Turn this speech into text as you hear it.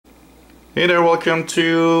Hey there, welcome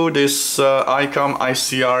to this Icom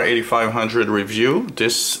IC R8500 review.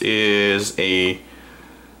 This is a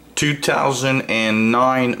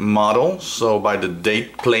 2009 model, so by the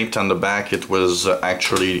date plate on the back it was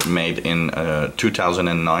actually made in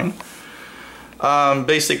 2009.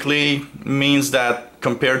 Basically means that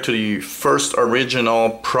compared to the first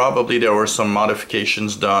original, probably there were some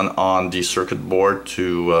modifications done on the circuit board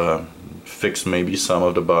to fix maybe some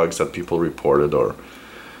of the bugs that people reported, or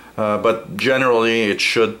but generally it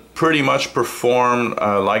should pretty much perform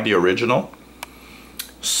like the original.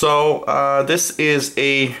 So this is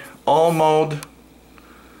a all-mode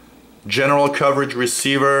general coverage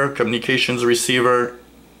receiver, communications receiver.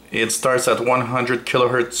 It starts at 100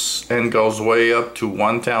 kilohertz and goes way up to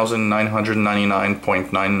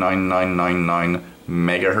 1999.99999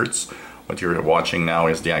 megahertz. What you're watching now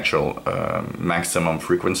is the actual maximum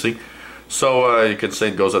frequency. So you could say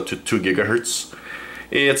it goes up to 2 gigahertz.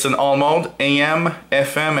 It's an all-mode, AM,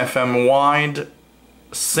 FM, FM wide,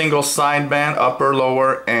 single sideband, upper,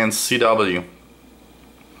 lower, and CW.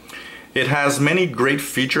 It has many great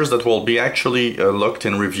features that will be actually looked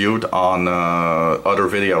and reviewed on other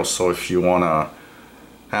videos. So if you want to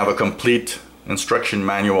have a complete instruction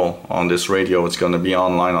manual on this radio, it's going to be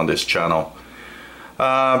online on this channel.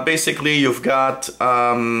 Basically, you've got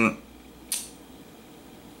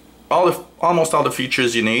almost all the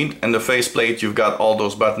features you need. And the faceplate, you've got all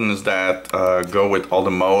those buttons that go with all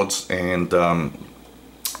the modes, and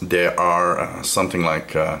there are something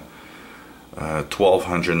like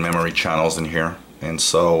 1200 memory channels in here, and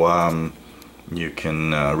so you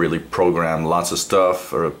can really program lots of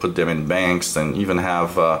stuff or put them in banks, and even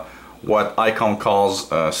have what Icom calls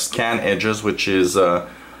scan edges, which is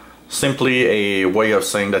simply a way of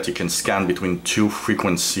saying that you can scan between two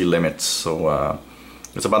frequency limits. So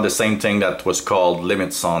it's about the same thing that was called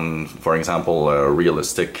limits on, for example,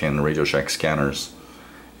 realistic and Radio Shack scanners,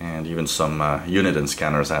 and even some Uniden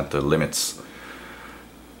scanners had the limits.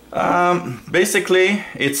 Basically,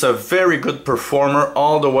 it's a very good performer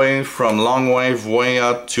all the way from long wave way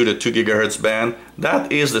up to the 2 gigahertz band.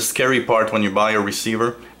 That is the scary part when you buy a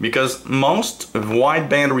receiver, because most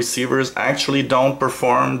wideband receivers actually don't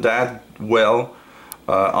perform that well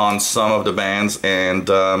on some of the bands, and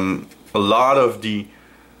a lot of the,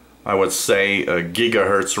 I would say,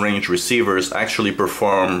 gigahertz range receivers actually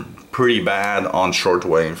perform pretty bad on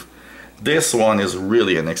shortwave. This one is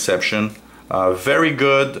really an exception. Very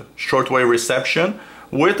good shortwave reception,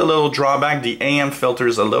 with a little drawback. The AM filter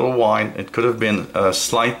is a little wide. It could have been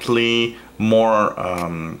slightly more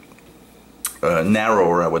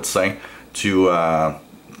narrower, I would say, to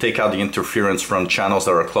take out the interference from channels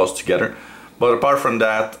that are close together. But apart from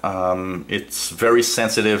that, it's very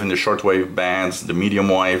sensitive in the shortwave bands, the medium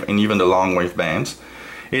wave, and even the long wave bands.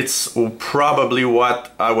 It's probably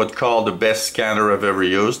what I would call the best scanner I've ever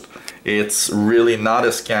used. It's really not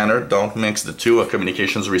a scanner. Don't mix the two. A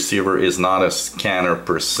communications receiver is not a scanner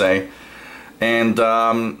per se. And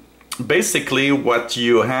basically what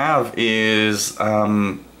you have is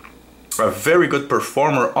a very good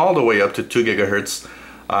performer all the way up to 2 gigahertz.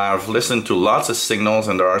 I've listened to lots of signals,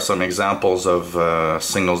 and there are some examples of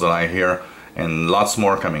signals that I hear, and lots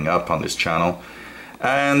more coming up on this channel.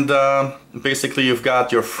 And basically you've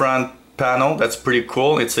got your front panel. That's pretty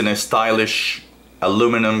cool. It's in a stylish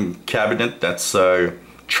aluminum cabinet that's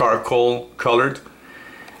charcoal colored.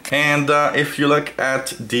 And if you look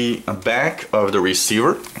at the back of the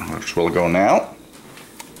receiver, which will go now,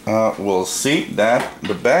 we'll see that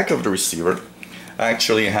the back of the receiver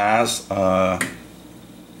actually has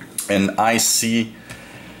an ICV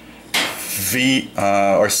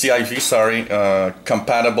or CIV, sorry,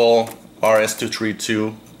 compatible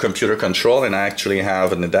RS-232 computer control, and I actually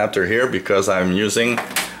have an adapter here because I'm using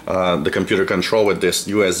the computer control with this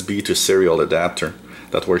USB to serial adapter.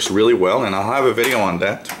 That works really well, and I'll have a video on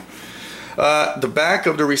that. The back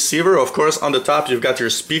of the receiver, of course, on the top you've got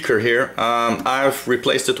your speaker here. I've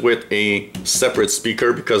replaced it with a separate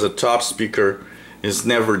speaker because a top speaker is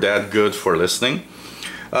never that good for listening.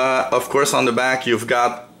 Of course, on the back you've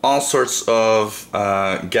got all sorts of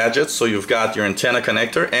gadgets. So you've got your antenna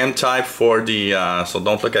connector, N-type for the so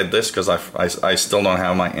don't look at this because I still don't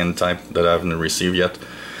have my N-type that I haven't received yet.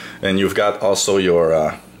 And you've got also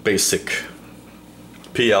your basic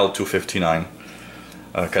PL259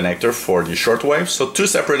 connector for the shortwave. So two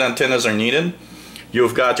separate antennas are needed.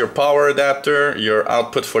 You've got your power adapter, your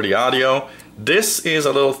output for the audio. This is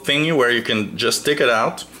a little thingy where you can just take it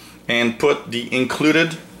out and put the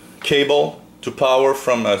included cable to power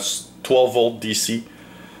from a 12 volt DC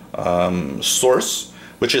source,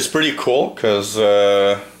 which is pretty cool because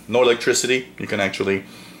no electricity. You can actually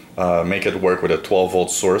make it work with a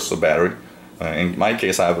 12-volt source, a battery. In my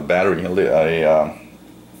case, I have a battery,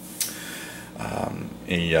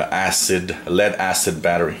 lead acid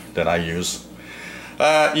battery that I use.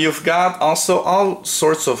 You've got also all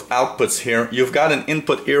sorts of outputs here. You've got an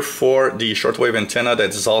input here for the shortwave antenna that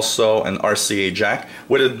is also an RCA jack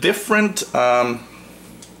with a different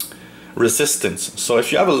resistance. So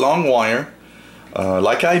if you have a long wire,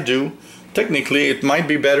 like I do, technically it might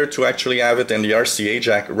be better to actually have it in the RCA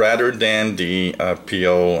jack rather than the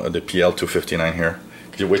PL259 here,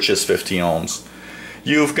 which is 50 ohms.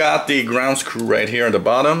 You've got the ground screw right here at the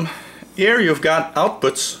bottom. Here you've got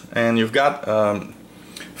outputs, and you've got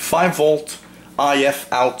 5-volt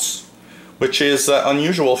IF outs, which is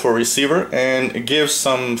unusual for a receiver, and it gives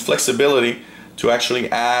some flexibility to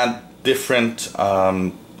actually add different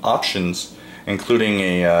options, including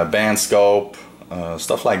a band scope,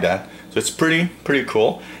 stuff like that. So it's pretty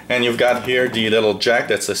cool. And you've got here the little jack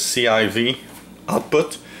that's a CIV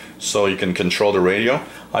output, so you can control the radio.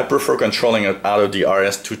 I prefer controlling it out of the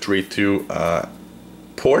RS-232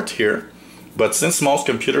 port here, but since most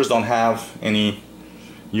computers don't have any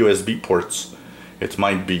USB ports, it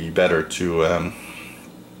might be better to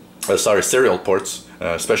serial ports,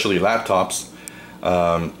 especially laptops.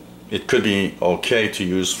 It could be okay to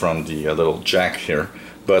use from the little jack here,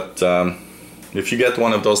 but if you get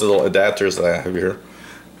one of those little adapters that I have here,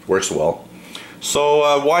 it works well. So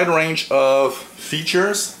a wide range of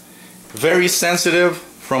features, very sensitive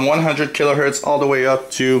from 100 kilohertz all the way up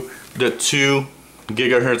to the 2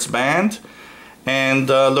 gigahertz band. And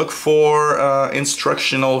look for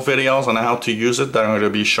instructional videos on how to use it that are going to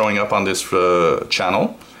be showing up on this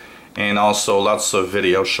channel, and also lots of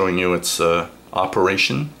videos showing you its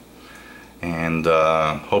operation. And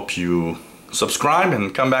hope you subscribe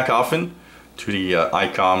and come back often to the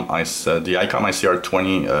Icom IC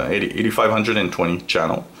R8500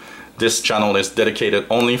 channel. This channel is dedicated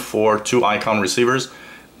only for 2 Icom receivers,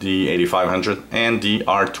 the 8500 and the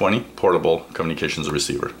R20 portable communications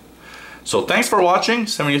receiver. So thanks for watching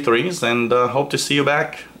 73s, and hope to see you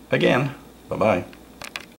back again. Bye-bye.